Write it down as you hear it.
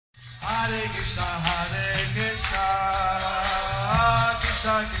Hare Krishna,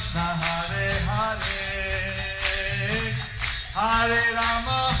 Krishna Krishna, Hare Hare, Hare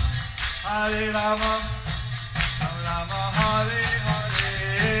Rama, Rama Rama, Hare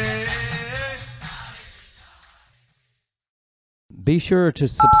Hare. Be sure to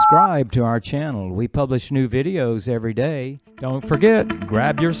subscribe to our channel. We publish new videos every day. Don't forget,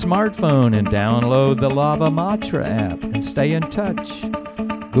 grab your smartphone and download the Lava Matra app and stay in touch.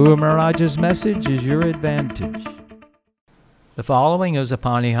 Guru Maharaj's message is your advantage. The following is a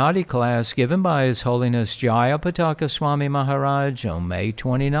Pānihāṭi class given by His Holiness Jayapataka Swami Maharaj on May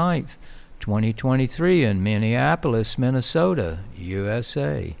 29th, 2023 in Minneapolis, Minnesota,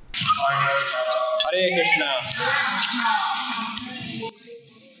 USA. Hare Krishna.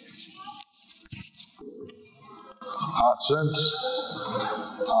 Since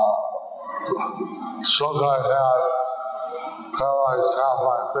Shogai had paralyzed half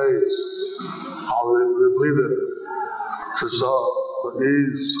my face, I'll repeat it to show the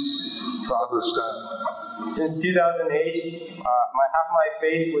ease to understand. Since 2008, half my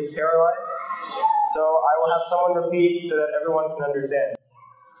face was paralyzed, so I will have someone repeat so that everyone can understand.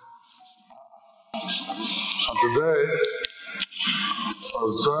 So today,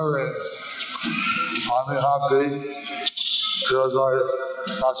 observing Pānihāṭi Shirodari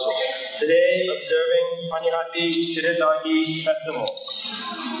Festival. Today, observing Pānihāṭi Shirodari Festival.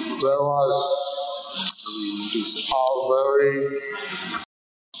 There was a very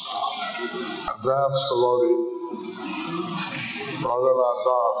advanced devotee, Raghunath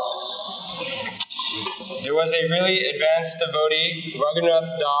Das. There was a really advanced devotee,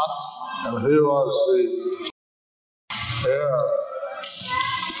 Raghunath Das, And he was the heir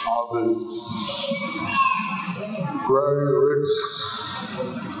of the very rich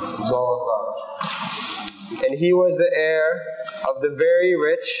Zamindar. and he was the heir of the very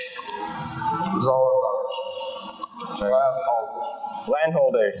rich Zamindars, landholders.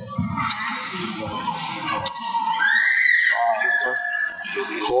 landholders.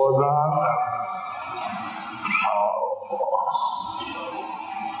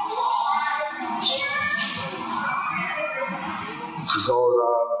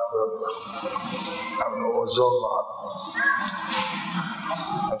 Gordon and Ozoma.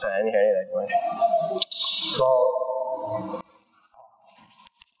 I'm sorry, I didn't hear any of that much. So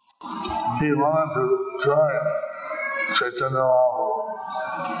he wanted to join Chaitanya Mahaprabhu.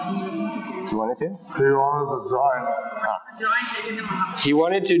 You wanted to? He wanted to join, He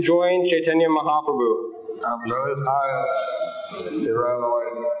wanted to join Chaitanya Mahaprabhu. and many times he ran away.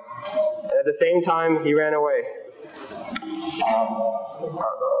 And at the same time, he ran away. And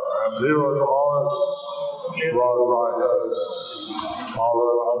he was always brought by his father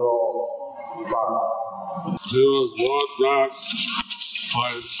and all back. He was brought back by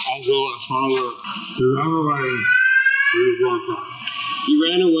his uncle and father. He ran away, he was brought back. He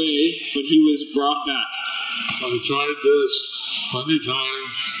ran away, but he was brought back. I tried this many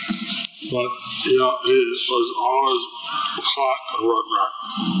times, but he was always caught and brought back.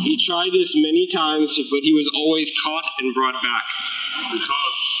 He tried this many times, but he was always caught and brought back.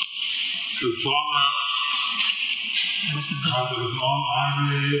 Because his father had his own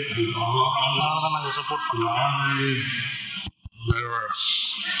army, his own army, they were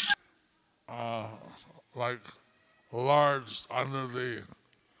like lords under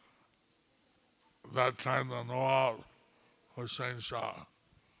that time the Nawab Hussain Shah.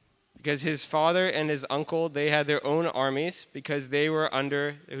 Because his father and his uncle, they had their own armies because they were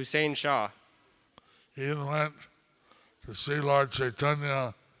under Hussain Shah. He went to see Lord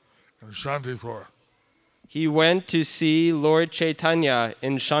Chaitanya in Shantipur. He went to see Lord Chaitanya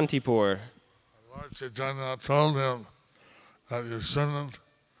in Shantipur. Lord Chaitanya told him that you shouldn't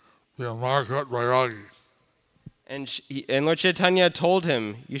be a Margat Vairagi. And Lord Chaitanya told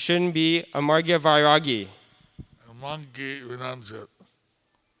him, you shouldn't be a Margya Vairagi, A monkey renunciate.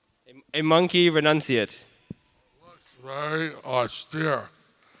 a monkey renunciate. Looks very austere,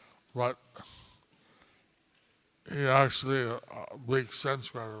 but he actually a big sense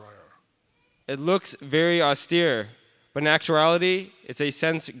gratifier. It looks very austere, but in actuality, it's a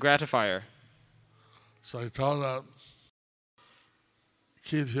sense gratifier. So I told him,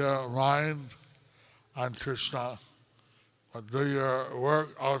 keep your mind on Krishna, but do your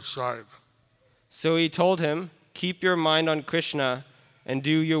work outside. So he told him, keep your mind on Krishna and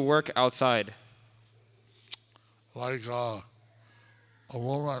do your work outside. Like a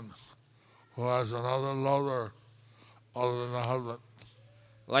woman who has another lover other than a husband.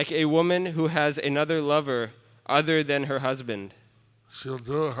 Like a woman who has another lover other than her husband. She'll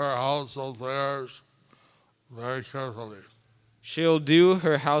do her household affairs very carefully. She'll do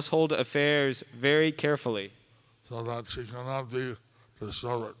her household affairs very carefully, so that she cannot be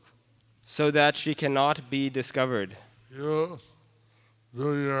discovered. so that she cannot be discovered. You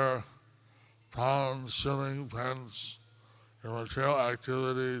do your pound, shilling, pence, your material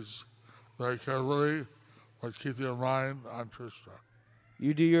activities very carefully, but keep your mind on Krishna.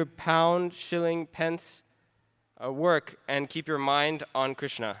 You do your pound, shilling, pence work and keep your mind on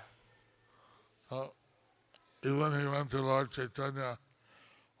Krishna. So, even he went to Lord Chaitanya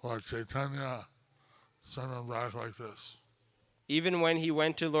sent him back like this. Even when he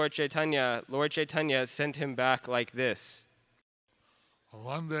went to Lord Chaitanya sent him back like this.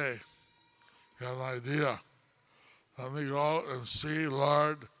 One day, he had an idea. Let me go and see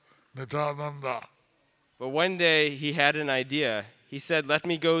Lord Nityananda. But one day he had an idea. He said, let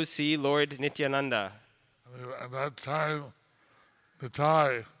me go see Lord Nityananda. And at that time,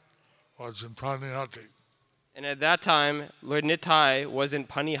 Nitai was in Pānihāṭi. And at that time, Lord Nitai was in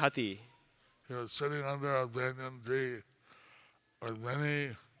Pānihāṭi. He was sitting under a banyan tree with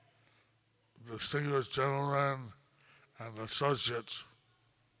many distinguished gentlemen and associates.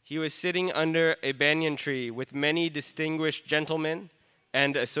 He was sitting under a banyan tree with many distinguished gentlemen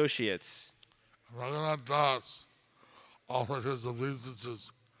and associates. Raghunath Das offered his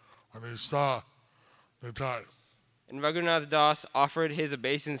obeisances when he saw Nitai. And Raghunath Das offered his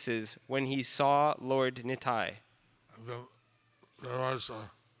obeisances when he saw Lord Nitai. And then there was a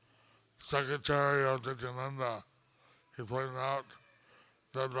secretary of Nityananda. He pointed out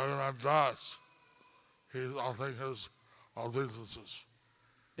that Raghunath Das, he's offering his obeisances.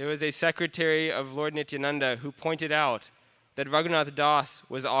 There was a secretary of Lord Nityananda who pointed out that Raghunath Das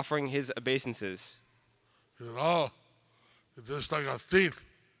was offering his obeisances. He said, oh, he's just like a thief.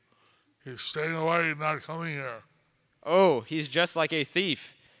 He's staying away, not coming here. Oh, he's just like a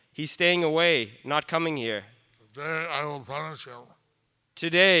thief. He's staying away, not coming here. Today I will punish him.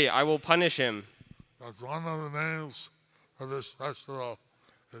 Today I will punish him. That's one of the names of this festival.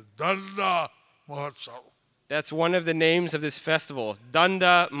 It's Danda Mahotsav. That's one of the names of this festival,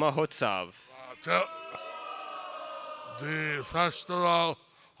 Danda Mahotsav. The festival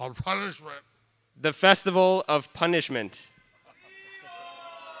of punishment. The festival of punishment.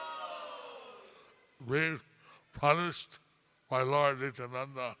 Being punished by Lord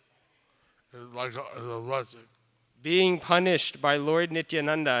Nityananda is like is a blessing. Being punished by Lord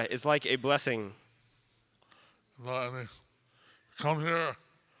Nityananda is like a blessing. I mean, come here,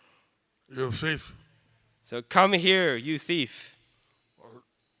 you thief. So come here, you thief.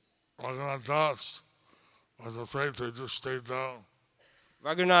 Raghunath Das was afraid to just stay down.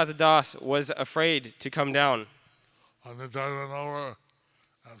 Raghunath Das was afraid to come down. And Nitai went over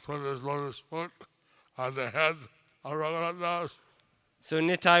and put his lotus foot on the head of Raghunath Das. So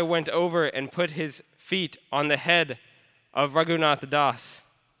Nitai went over and put his feet on the head of Raghunath Das.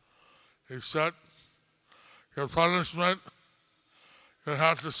 He said, your punishment, you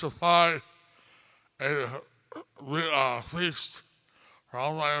have to supply a feast for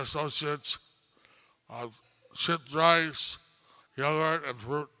all my associates of chipped rice, yogurt, and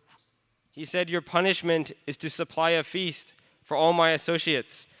fruit. He said, your punishment is to supply a feast for all my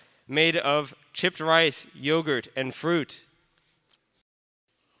associates made of chipped rice, yogurt, and fruit.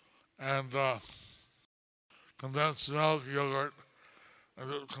 And condensed milk, yogurt,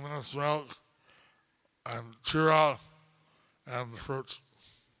 and condensed milk, and chira, and fruits.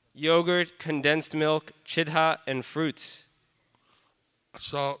 Yogurt, condensed milk, chidha, and fruits.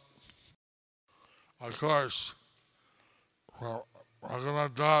 So, of course, for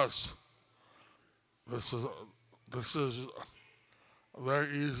Raghunath Das, this is very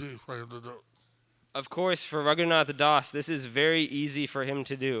easy for him to do. Of course, for Raghunath Das, this is very easy for him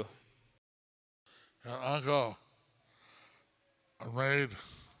to do. Your uncle made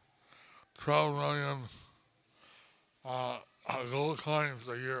 12 million gold coins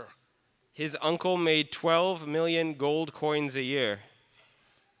a year. His uncle made 12 million gold coins a year.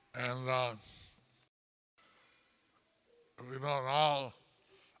 And we know now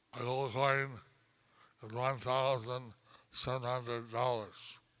a gold coin is $1,700.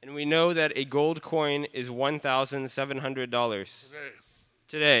 And we know that a gold coin is $1,700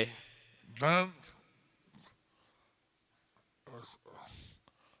 today. Then,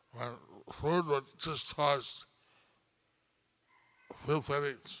 when food would just cost a few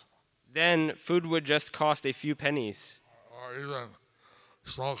pennies, Then food would just cost a few pennies. or even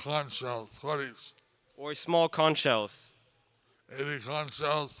small conch shells, 20s, Or small conch shells. 80 conch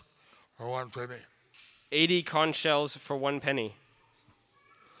shells for 1 penny. 80 conch shells for 1 penny.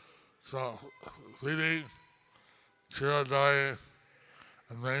 So, feeding chiradai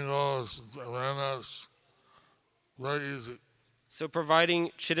and mangoes and bananas, very easy. So providing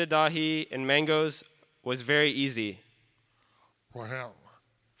chittadahi and mangoes was very easy for him.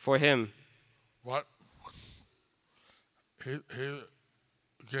 for him. But he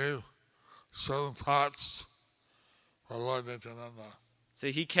gave 7 pots for Lord Nityananda. So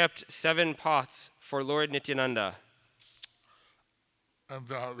he kept 7 pots for Lord Nityananda And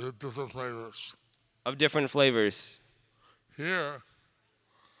with different flavors. of different flavors. Here,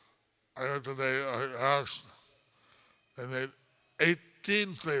 I heard today, I asked, they made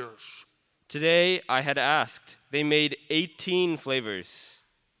 18 flavors. Today I had asked. They made 18 flavors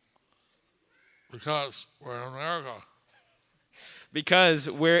Because we're in America. because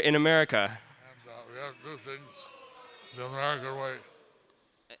we're in America And we have to do things the American way.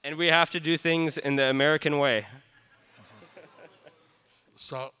 and we have to do things in the American way.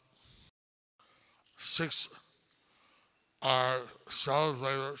 So, 6 are salad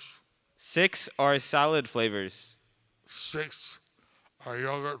flavors, 6 are salad flavors. 6 are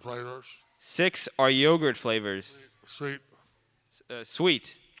yogurt flavors, 6 are yogurt flavors, sweet,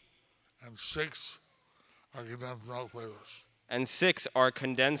 sweet, and 6 are condensed milk flavors, and 6 are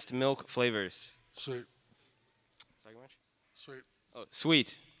condensed milk flavors. sweet, Sorry, how much? sweet. Oh,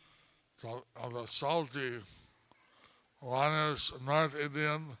 sweet. So, on the salty, one is North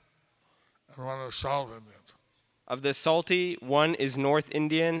Indian and one is South Indian. Of the salty, one is North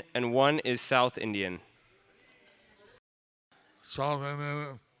Indian and one is South Indian. South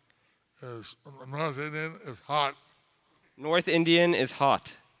Indian is, North Indian is hot, North Indian is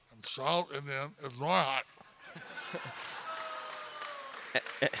hot, and South Indian is more hot.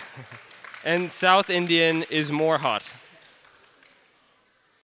 and South Indian is more hot.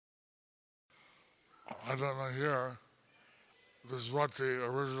 I don't know here. This is what the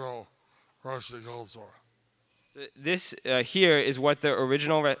original recipe calls for. This here is what the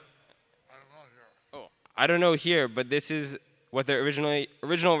original. I don't know here. Oh, I don't know here, but this is what the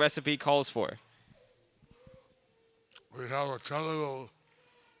original recipe calls for. We have a Telugu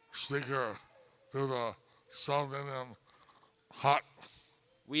speaker do the South Indian hot.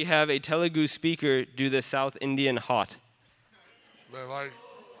 We have a Telugu speaker do the South Indian hot. They like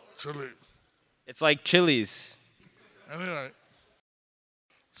chili. It's like chilies. Anyway,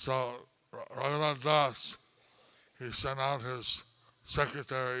 so Raghunath Das, he sent out his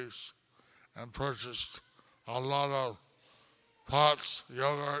secretaries and purchased a lot of pots,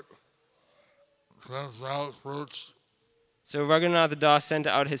 yogurt, condensed milk, fruits, So Raghunath Das sent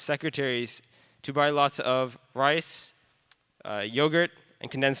out his secretaries to buy lots of rice, yogurt, and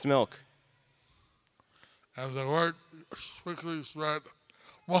condensed milk. and the word quickly spread,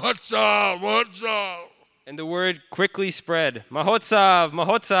 Mahotsav, Mahotsav. And the word quickly spread, Mahotsav,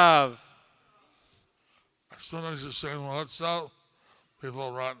 Mahotsav. As soon as you say Mahotsav,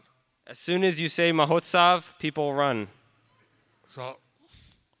 people run. As soon as you say Mahotsav, people run. So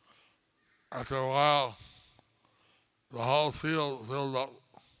after a while, the whole field filled up.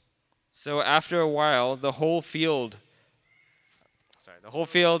 So after a while, the whole field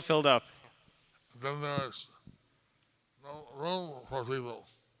filled up. Then there was no room for people.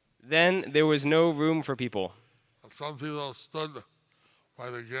 Then there was no room for people. Some people stood by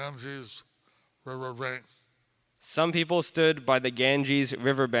the Ganges river bank, Some people stood by the Ganges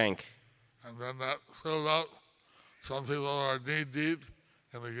riverbank. and then that filled up. Some people are knee deep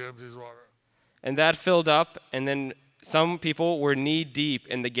in the Ganges water. And that filled up, and then some people were knee deep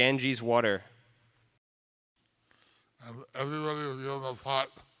in the Ganges water. And everybody was given a pot,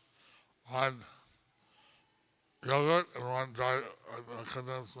 one yogurt and one dry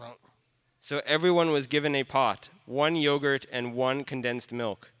condensed milk. So everyone was given a pot, 1 yogurt and 1 condensed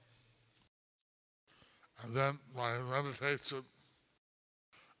milk. And then by meditation,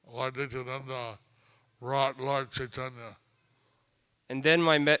 Lord Nityananda brought Lord Chaitanya. And then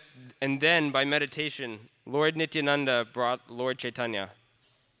by meditation, Lord Nityananda brought Lord Chaitanya.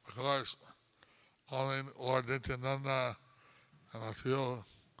 Of course, only Lord Nityananda and a few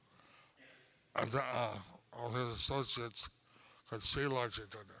of his associates could see Lord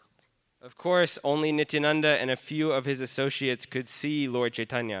Chaitanya. Of course, only Nityananda and a few of his associates could see Lord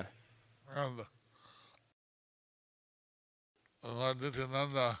Chaitanya. And Lord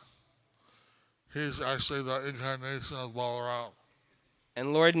Nityananda, he's actually the incarnation of Balaram.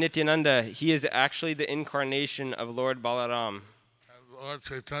 And Lord Nityananda, he is actually the incarnation of Lord Balaram. And Lord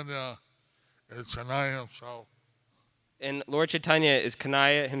Chaitanya is Chennai himself. And Lord Chaitanya is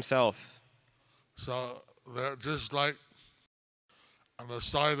Kanaya himself. So they're just like on the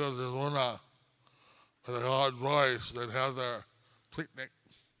side of the Yamuna, where they all had boys, they'd have their picnic.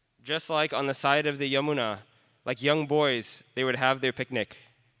 Just like on the side of the Yamuna, like young boys, they would have their picnic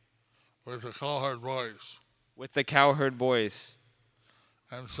With the cowherd boys. with the cowherd boys.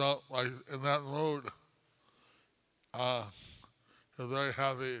 And so, like, in that mood, he was very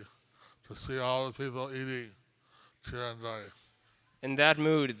happy to see all the people eating chirandai. In that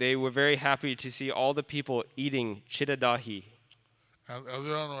mood, they were very happy to see all the people eating chidadahi. And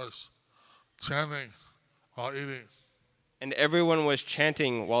everyone was chanting while eating. And everyone was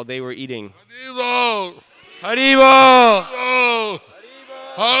chanting while they were eating. Haribo! Haribo! Haribo!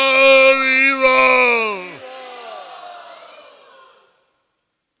 Haribo!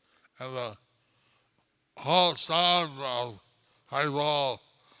 And the whole sound of Haribo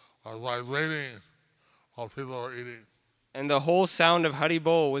was vibrating while people were eating. And the whole sound of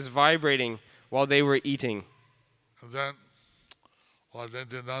Haribo was vibrating while they were eating. And then, Lord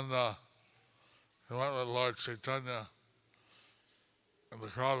Nityananda, he went with Lord Chaitanya and the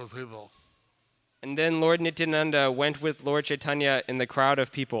crowd of people. And then Lord Nityananda went with Lord Chaitanya in the crowd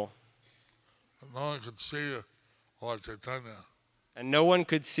of people. And no one could see Lord Chaitanya. And no one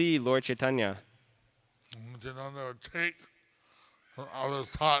could see Lord Chaitanya. And Nityananda would take from other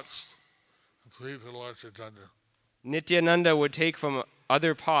pots and feed to Lord Chaitanya. Nityananda would take from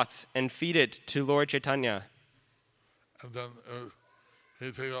other pots and feed it to Lord Chaitanya. And then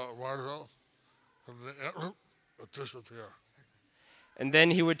he'd take out a morsel, and then it would disappear. And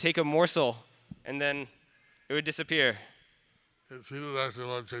then he would take a morsel, and then it would disappear. He'd feed it after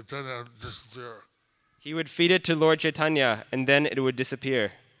Lord Chaitanya and disappear. He would feed it to Lord Chaitanya, and then it would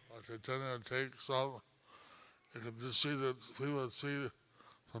disappear. Lord Chaitanya would take some. You could just see that people would see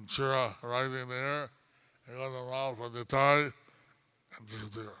some chura rising in the air, and go in the mouth of the tie, and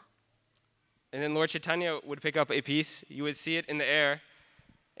disappear. And then Lord Chaitanya would pick up a piece. You would see it in the air,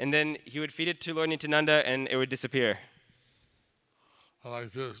 and then he would feed it to Lord Nityananda, and it would disappear.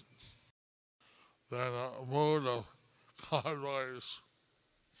 Like this. They're in a mood of cowherd boys.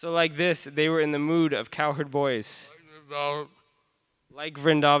 So like this, they were in the mood of cowherd boys, like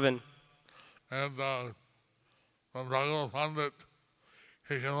Vrindavan. And when Raghuva Pandit,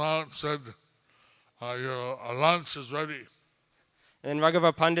 he came out and said, your lunch is ready. And then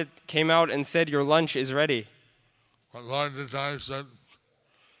Raghava Pandit came out and said, your lunch is ready. But Lord Nityananda said,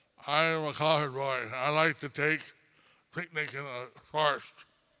 I am a cowherd boy. I like to take picnic in the forest.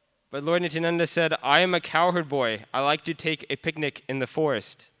 But Lord Nityananda said, I am a cowherd boy. I like to take a picnic in the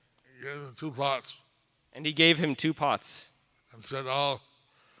forest. He gave him 2 pots And he gave him 2 pots. and said, I'll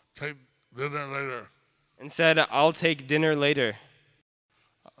take dinner later. And said, I'll take dinner later.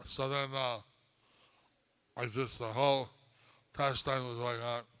 So then, like this, the whole pastime was going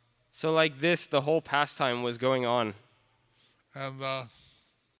on. So like this, the whole pastime was going on. And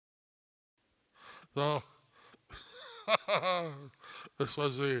so this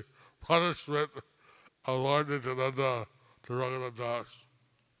was the punishment of Lord Nityananda to Raghunath Das.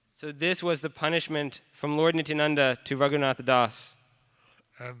 So this was the punishment from Lord Nityananda to Raghunath Das.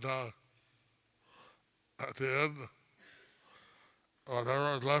 And at the end,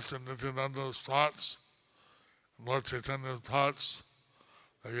 whatever was left in Nityananda's pots, Lord Chaitanya's pots,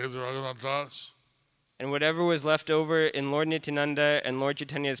 they gave to Raghunath Das. And whatever was left over in Lord Nityananda and Lord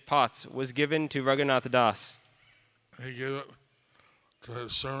Chaitanya's pots was given to Raghunath Das. He gave it to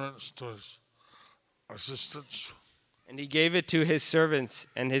his servants, to his assistants, And he gave it to his servants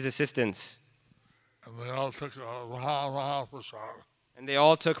and his assistants. and they all took Maha Prasad. And they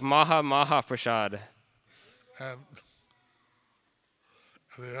all took Maha Prasad. And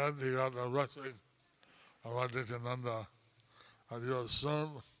at the end, he got the blessing of Lord Nityananda, and he will soon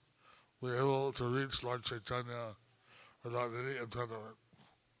be able to reach Lord Chaitanya without any impediment.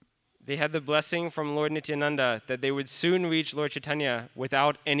 They had the blessing from Lord Nityananda that they would soon reach Lord Chaitanya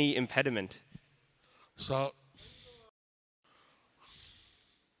without any impediment. So,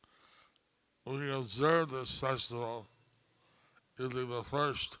 we observe this festival usually the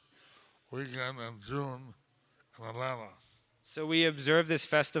first weekend in June in Atlanta. So we observe this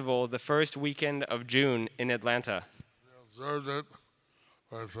festival the first weekend of June in Atlanta. We observed it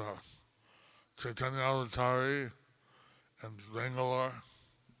with Chaitanya Avatari in Bangalore,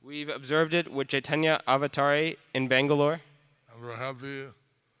 We've observed it with Chaitanya Avatari in Bangalore. and we're happy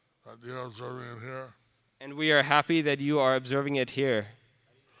that you're observing it here. And we are happy that you are observing it here.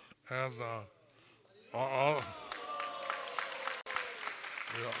 And all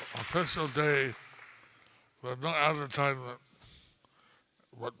the official day, there's no advertisement,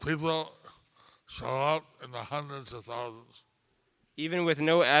 but people show up in the hundreds of thousands. Even with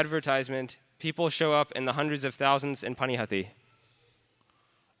no advertisement, people show up in the hundreds of thousands in Pānihāṭi.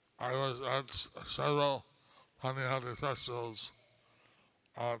 I was at several Pānihāṭi festivals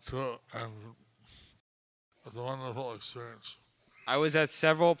too, and it was a wonderful experience. I was at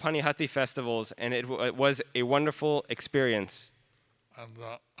several Pānihāṭi festivals, and it was a wonderful experience. And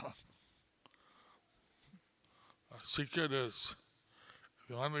the secret is, if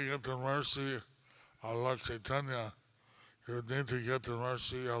you want to get the mercy of Lord Chaitanya, you need to get the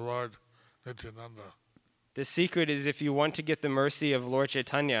mercy of Lord Nityananda. The secret is, if you want to get the mercy of Lord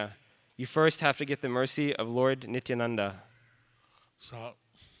Chaitanya, you first have to get the mercy of Lord Nityananda. So,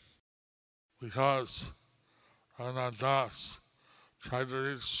 because Raghunath Das tried to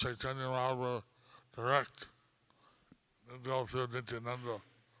reach Chaitanya Mahaprabhu direct, and go through Nityananda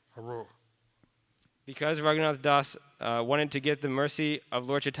Prabhu. Because Raghunath Das wanted to get the mercy of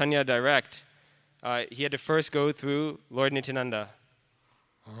Lord Chaitanya direct, he had to first go through Lord Nityananda.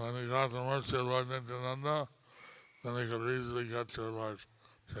 And when he got the mercy of Lord Nityananda, then he could easily get to Lord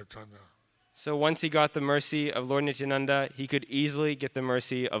Chaitanya. So once he got the mercy of Lord Nityananda, he could easily get the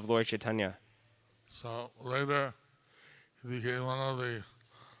mercy of Lord Chaitanya. So later, he became one of the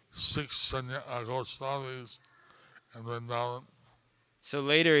 6 Goswamis in Vrindavan. So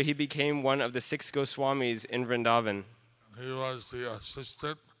later, he became one of the 6 Goswamis in Vrindavan. He was the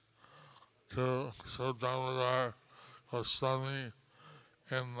assistant to Swarup Damodar Goswami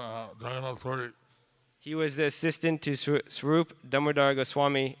in Jagannath Puri. He was the assistant to Swarup Damodar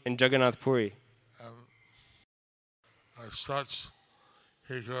Goswami in Jagannath Puri. And as such,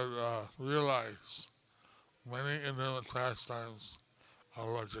 he could realize many intimate pastimes of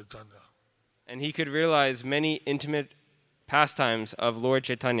Lord Chaitanya. And he could realize many intimate pastimes of Lord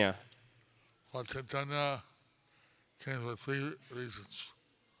Chaitanya. Lord Chaitanya came for 3 reasons.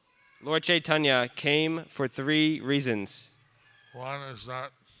 Lord Chaitanya came for 3 reasons. One is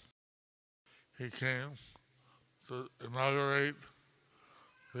that he came to inaugurate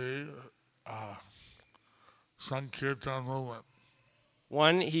the Sankirtan movement.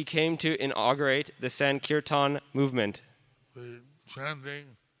 One, he came to inaugurate the Sankirtan movement, The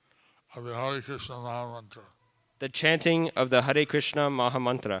chanting of the Hare Krishna Mahamantra. the chanting of the Hare Krishna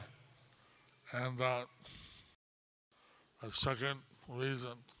Mahamantra. And that a second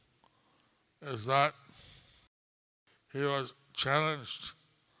reason is that he was challenged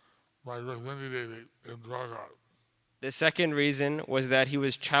by Rukmini Devi in Dwarka. The second reason was that he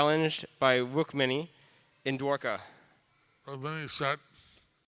was challenged by Rukmini in Dwarka. Rukmini said,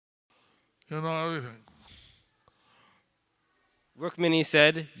 "You know everything. Rukmini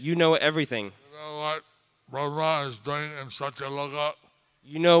said, "You know everything. You know what Brahma is doing in Satyaloka.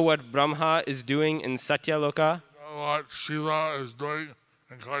 You know what Brahma is doing in Satyaloka. You know what Shiva is doing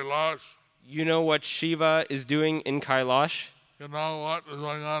in Kailash. You know what Shiva is doing in Kailash. You know what is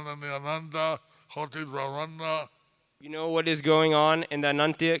going on in the Ananta Koti Brahmanda, You know what is going on in the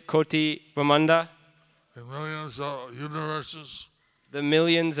Ananta Koti Brahmanda, the millions of universes. the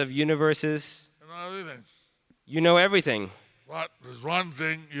millions of universes. You know everything. You know everything. But there's one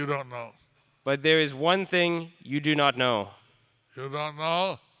thing you don't know. But there is one thing you do not know. You don't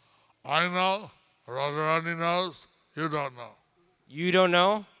know. I know. Radharani knows. You don't know. You don't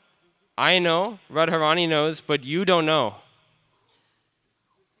know. I know. Radharani knows, but you don't know."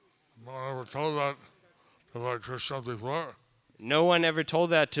 No one ever told that to Lord Krishna before. No one ever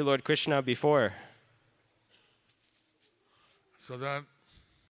told that to Lord Krishna before. So then,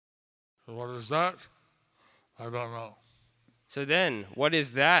 what is that? I don't know. So then, what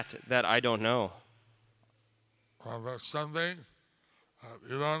is that I don't know? Well, that's something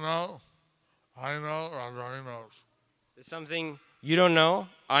you don't know. I know. Radharani knows. It's something you don't know,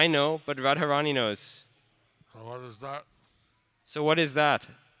 I know, but Radharani knows. So what is that? So what is that?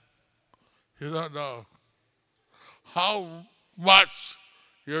 You don't know how much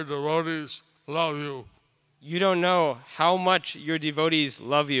your devotees love you. You don't know how much your devotees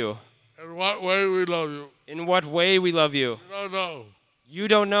love you. In what way we love you. In what way we love you. You don't know. You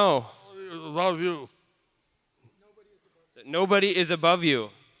don't know. Love you. Nobody is above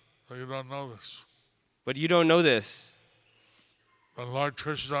you. So you don't know this. But you don't know this. And Lord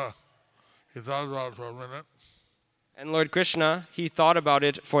Krishna, he thought about it for a minute. And Lord Krishna, he thought about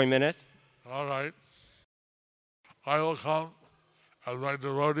it for a minute. All right. I will come as my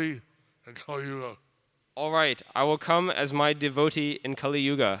devotee in Kali Yuga. All right, I will come as my devotee in Kali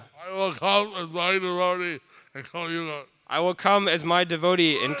Yuga. I will come as my devotee in Kali Yuga. I will come as my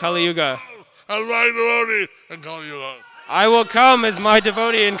devotee in Kali Yuga. As my devotee in Kali Yuga. I will come as my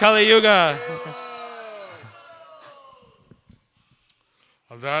devotee in Kali Yuga.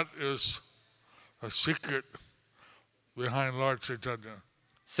 And that is a secret behind Lord Chaitanya.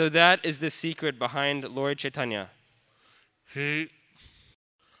 So that is the secret behind Lord Chaitanya. He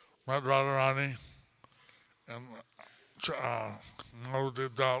met Radharani and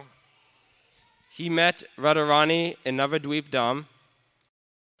Navadvip Dham. He met Radharani in Navadvip Dham.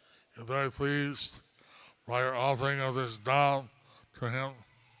 He's very pleased by her offering of this dham to to him,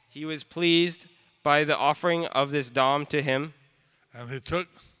 He was pleased by the offering of this dam to him, and he took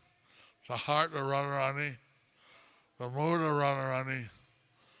the heart of Radharani, the mood of Radharani,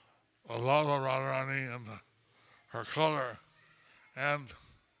 the love of Radharani, and her color, and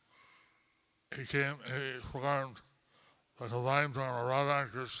he formed the combined form of Radha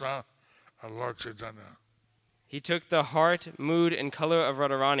and Krishna and Lord Chaitanya. he took the heart, mood, and color of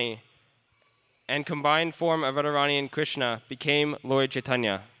Radharani, and combined form of Radharani and Krishna became Lord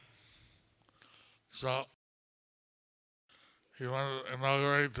Chaitanya. So he wanted to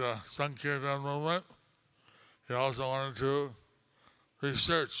inaugurate the Sankirtan movement. He also wanted to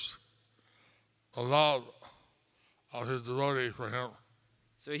research the love of his devotee for him.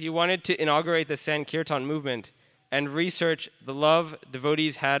 So he wanted to inaugurate the Sankirtan movement and research the love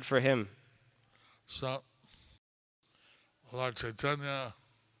devotees had for him. So Lord Chaitanya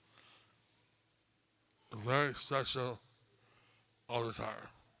is a very special avatar.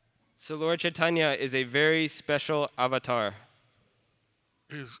 So Lord Chaitanya is a very special avatar.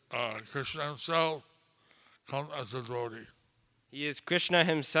 He's Krishna himself comes as a devotee. He is Krishna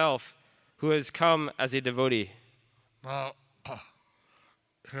himself who has come as a devotee. Now,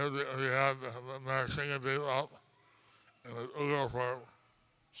 here we have Narasimhadev up in his Ugra form,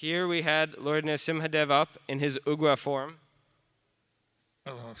 Here we had Lord Narasimhadev up in his Ugra form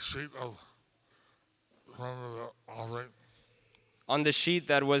and a sheet of front of the offering. on the sheet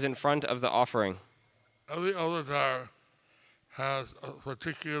that was in front of the offering. Every avatar has a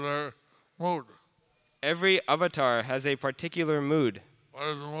particular mood. Every avatar has a particular mood. What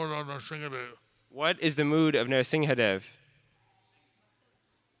is the mood of Narasimhadev? What is the mood of Narasimhadev?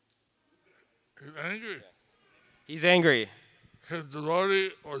 He's angry. He's angry. His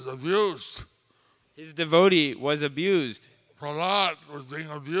devotee was abused. His devotee was abused. Prahlad was being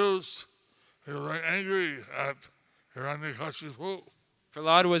abused. He was very angry at Hiranyakashipu.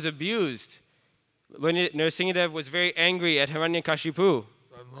 Prahlad was abused. Lord Narasimhadev was very angry at Hiranyakashipu.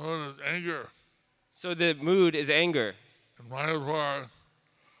 The mood is anger. So the mood is anger. In Mayapur,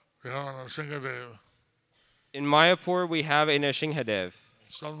 we have a Narasimhadev. In Mayapur, we have a Narasimhadev.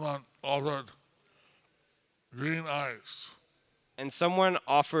 Someone offered green eyes. And someone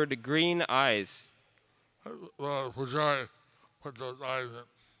offered green eyes. The Pujari put those eyes in.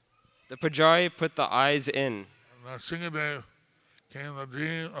 The Pujari put the eyes in. And Narasimhadev came in the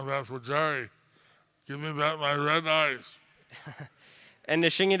dream of that Pujari. Give me back my red eyes. And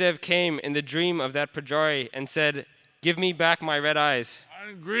Narasimhadev came in the dream of that Pujari and said, "Give me back my red eyes."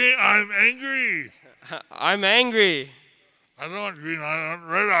 I'm angry. I'm angry. I don't want green eyes, I want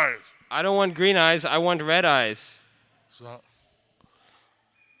red eyes. I don't want green eyes, I want red eyes. So,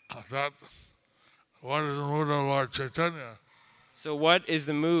 what is the mood of Lord Chaitanya? So what is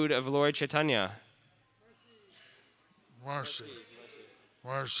the mood of Lord Chaitanya? Mercy.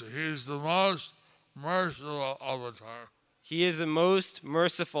 Mercy. He's the most merciful avatar. He is the most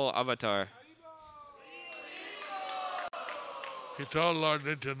merciful avatar. He told Lord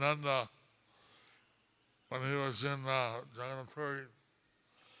Nityananda when he was in Jagannath Puri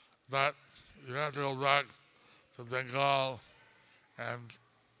that you have to go back to Bengal and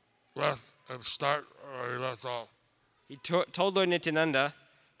start where he left off. He told Lord Nityananda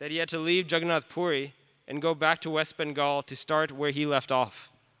that he had to leave Jagannath Puri and go back to West Bengal to start where he left off.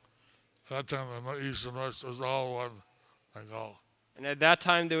 At that time, the East and West was all one Bengal. And at that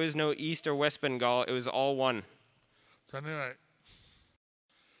time, there was no East or West Bengal. It was all one. So anyway,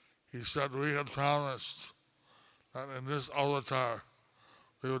 he said we had promised that in this avatar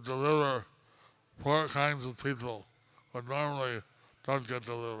we would deliver 4 kinds of people who normally don't get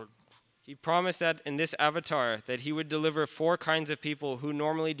delivered. He promised that in this avatar that he would deliver 4 kinds of people who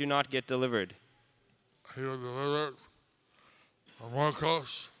normally do not get delivered. He would deliver the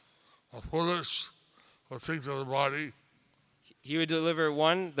morose, the foolish, who think of the body. He would deliver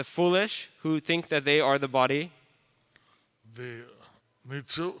 1, the foolish, who think that they are the body. The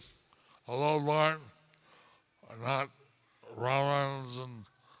Nitsu, the low-born, are not Ramans and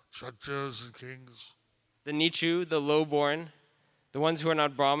Kshatriyas and kings. The Nichu, the low-born, the ones who are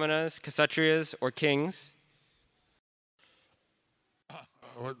not Brahmanas, Kshatriyas, or kings.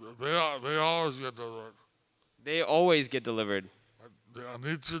 They always get delivered. They always get delivered. The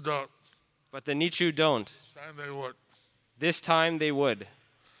Nitsu don't. But the Nichu don't. This time they would. This time they would.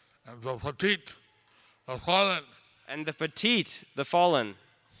 And the petite, the fallen, And the petite, the fallen,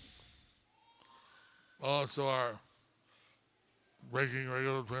 also are breaking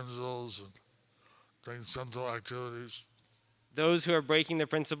regular principles and doing sensual activities. those who are breaking the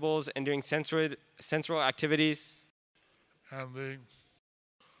principles and doing sensual activities. And the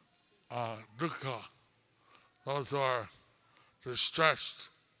dukkha, those who are distressed,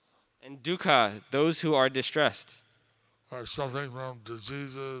 And dukkha, those who are distressed, or suffering from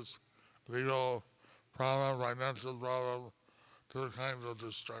diseases, legal problems, financial problems, different kinds of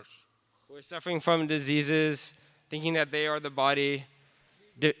distress. who are suffering from diseases, thinking that they are the body,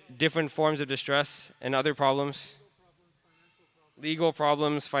 different forms of distress and other problems, legal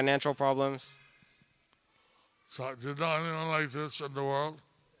problems, financial problems. So, do you know anyone like this in the world?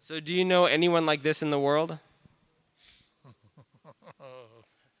 So do you know anyone like this in the world?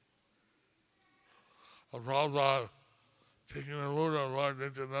 Prabhupada, taking the mood of Lord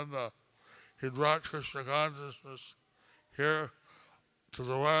Nityananda, he brought Krishna consciousness here to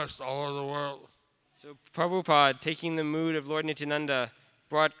the West, all over the world. So Prabhupada, taking the mood of Lord Nityananda,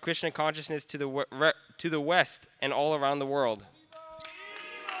 brought Krishna consciousness to the West and all around the world.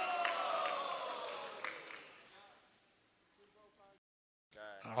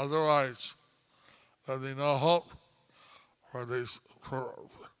 Otherwise, there'd be no hope for these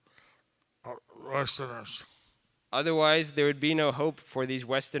Westerners. Otherwise, there would be no hope for these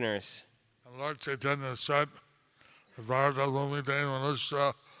Westerners. And Lord Chaitanya said, Bharata Bhumite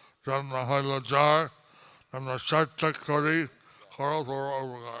Manusya Janma Hailajar Namna Satta Kari Hara Thora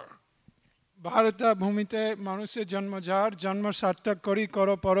Upagar. ভারতা ভূমিতে মানুষের জন্ম যার জন্ম সার্থক করি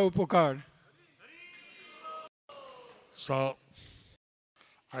করো পর উপকার। So,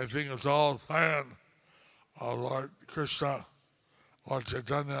 I think it's all planned of Lord Krishna, Lord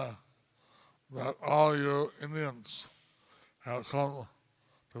Chaitanya, that all you Indians have come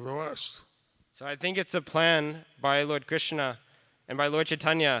to the West. So I think it's a plan by Lord Krishna and by Lord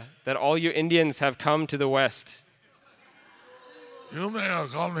Chaitanya that all you Indians have come to the West. You may have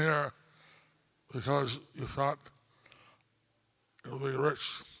come here because you thought you'll be rich.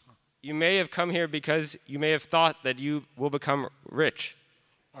 You may have come here because you may have thought that you will become rich,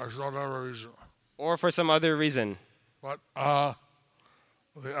 Or some other reason. or for some other reason. But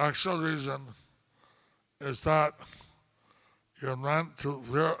the actual reason is that you're meant to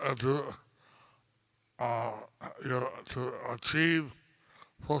achieve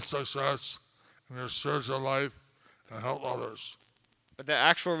full success in your spiritual life and help others. But the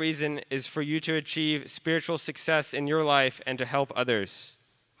actual reason is for you to achieve spiritual success in your life and to help others.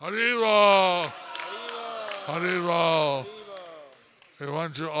 Haribo! Haribo! We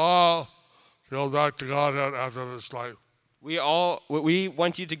want you all to go back to Godhead after this life. We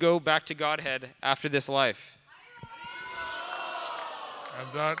want you to go back to Godhead after this life. And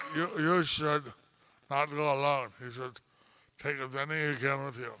that you should not go alone. You should take as many you can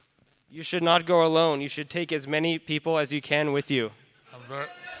with you. You should not go alone. You should take as many people as you can with you.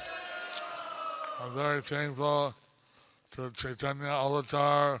 I'm very thankful to Chaitanya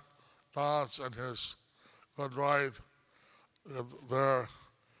Avatar Das and his good wife. They're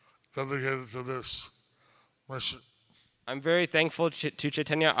dedicated to this mission. I'm very thankful to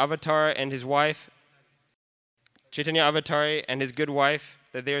Chaitanya Avatar and his wife, Chaitanya Avatari and his good wife,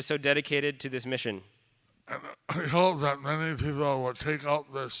 that they are so dedicated to this mission. And I hope that many people will take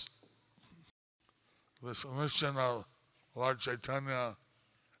up this mission of Lord Chaitanya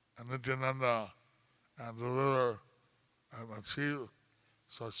and Nityananda and deliver and achieve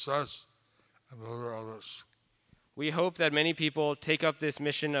success and deliver others. We hope that many people take up this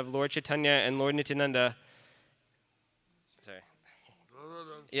mission of Lord Chaitanya and Lord Nityananda. Sorry.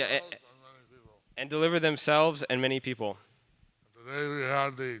 And deliver themselves and many people. Today we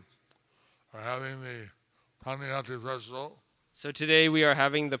are having the Pānihāṭi festival. So today we are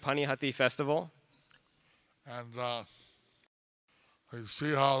having the Pānihāṭi festival. And we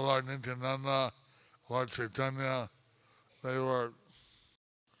see how Lord Nityananda, Lord Chaitanya, they were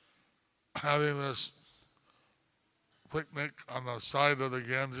having this picnic on the side of the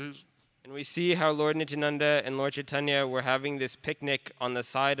Ganges. And we see how Lord Nityananda and Lord Chaitanya were having this picnic on the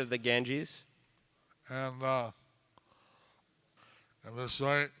side of the Ganges. And in this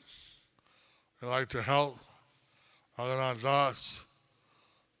way, we like to help Raghunath Das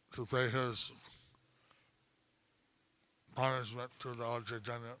to pay his punishment to the Lord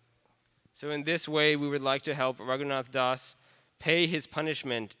Chaitanya. So in this way, we would like to help Raghunath Das pay his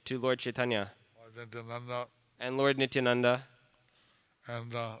punishment to Lord Chaitanya Lord Nityananda. and Lord Nityananda.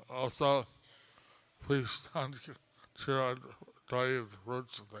 And also feast on Chirad dry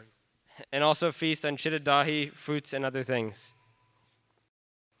fruits and things. And also feast on Chittadahi, fruits and other things.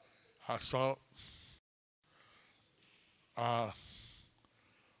 So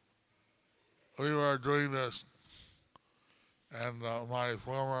we were doing this, and my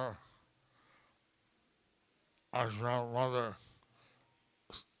former ashram mother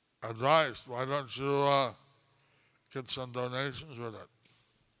advised, why don't you get some donations with it?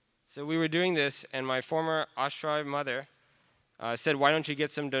 So we were doing this, and my former ashram mother said, why don't you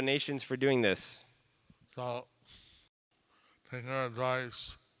get some donations for doing this? So, taking our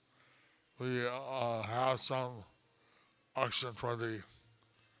advice, we have some auction for the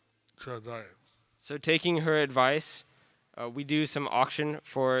Chiradai. So taking her advice, we do some auction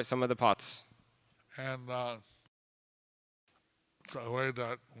for some of the pots. And it's a way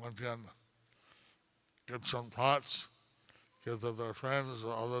that one can get some pots, give to their friends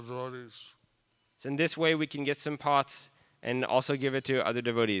or other devotees. So in this way, we can get some pots and also give it to other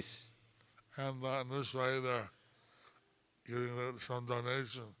devotees. And in this way, they're giving some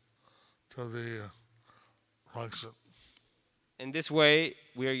donation to the function. In this way,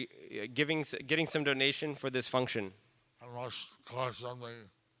 we are getting some donation for this function. It must cost something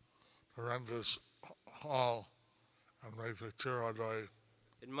to rent this hall and make the Chiradai.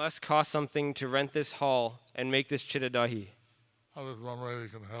 It must cost something to rent this hall and make this Chittadahi. That is one way you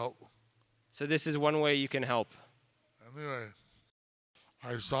can help. So this is one way you can help. Anyway,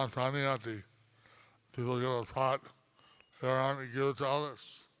 I saw Pānihāṭi. People get a pot, go around and give it to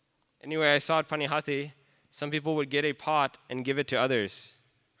others. Anyway, I saw at Pānihāṭi, some people would get a pot and give it to others.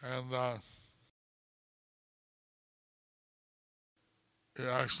 And you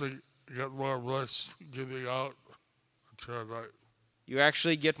actually get more bliss giving out the Chiradai. You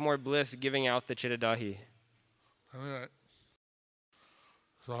actually get more bliss giving out the Chittadahi. Anyway,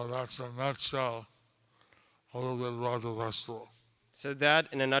 so that's in a nutshell a little bit about the festival. So that,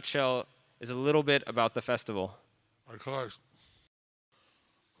 in a nutshell, is a little bit about the festival. Of course,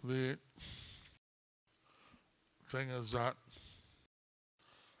 the thing is that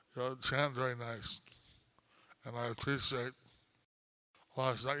you chant very nice, and I appreciate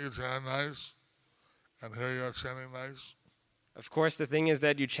last night you chanted nice, and here you are chanting nice. Of course, the thing is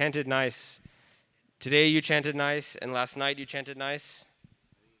that you chanted nice. Today you chanted nice, and last night you chanted nice.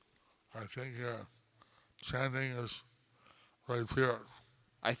 I think your chanting is very pure.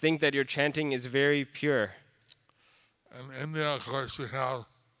 I think that your chanting is very pure. In India, of course, we have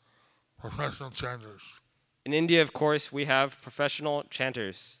professional chanters. In India, of course, we have professional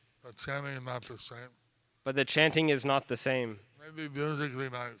chanters. But chanting is not the same. But the chanting is not the same. Maybe musically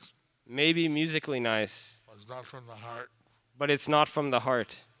nice, Maybe musically nice, but it's not from the heart. but it's not from the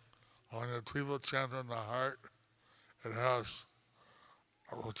heart. When the people chant from the heart, it has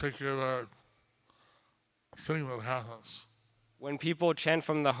a particular thing that happens. When people chant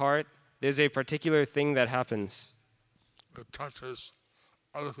from the heart, there's a particular thing that happens. It touches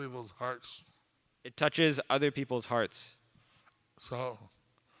other people's hearts. It touches other people's hearts. So,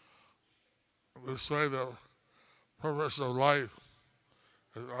 this way, the purpose of life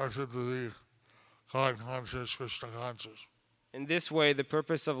is also to be God conscious, Krishna conscious. In this way, the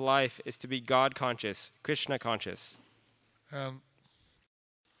purpose of life is to be God conscious, Krishna conscious. And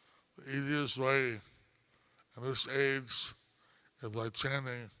the easiest way in this age is by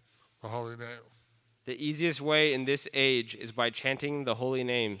chanting the holy name. The easiest way in this age is by chanting the holy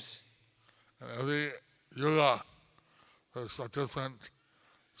names. And every yuga, there's a different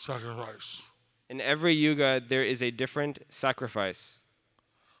sacrifice. In every yuga, there is a different sacrifice.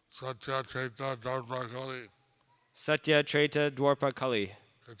 Satya, Treta, Dharma, Kali. Satya, Treta, Dwarpa, Kali.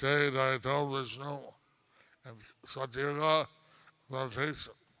 Today, I told Vishnu, and Satya Yuga,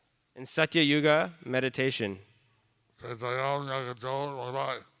 meditation. In Satya Yuga, meditation. Treta Yuga, was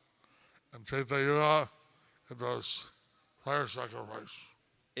I. And Treta Yuga, it was fire sacrifice.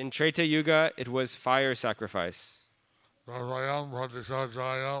 In Treta Yuga, it was fire sacrifice. Dharmayam,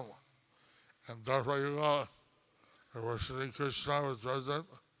 Pradeshajayam. And Dharma Yuga, where Sri Krishna was present,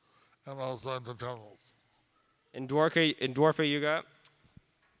 and also in the temples. In Dwarpa Yuga,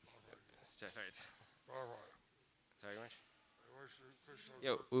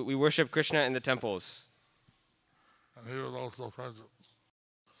 we worship Krishna in the temples. And he was also present.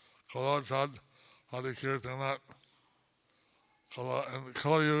 Kalachad, Hari Kirtanat. In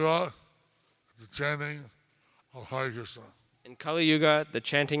Kali Yuga, the chanting of Hare Krishna. In Kali Yuga, the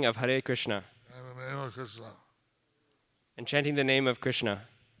chanting of Hare Krishna. In the name of Krishna. And chanting the name of Krishna.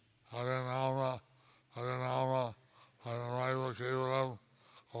 Hare Nama, Hare Nama, Hare Raiva Kevalam,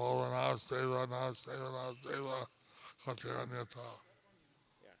 All Nasteva, Nasteva, Nasteva, Katiranyata.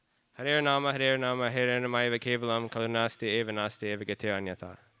 Hare Nama, Hare Nama, Hare Namaiva Kevalam, Kalunasti Eva Nasti Eva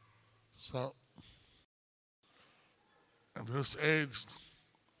Gatiranyata. So, in this age,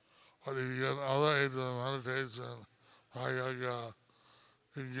 or if you get other ages of meditation, yoga,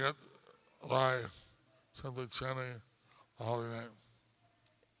 you get by simply chanting the holy name.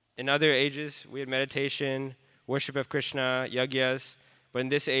 In other ages, we had meditation, worship of Krishna, yagyas, but in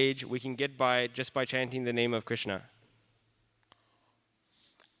this age, we can get by just by chanting the name of Krishna.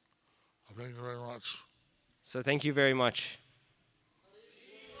 Thank you very much. So thank you very much.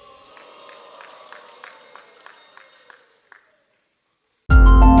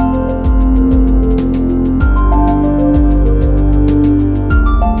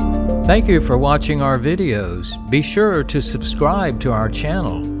 Thank you for watching our videos. Be sure to subscribe to our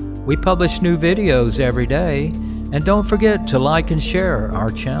channel. We publish new videos every day, and don't forget to like and share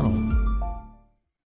our channel.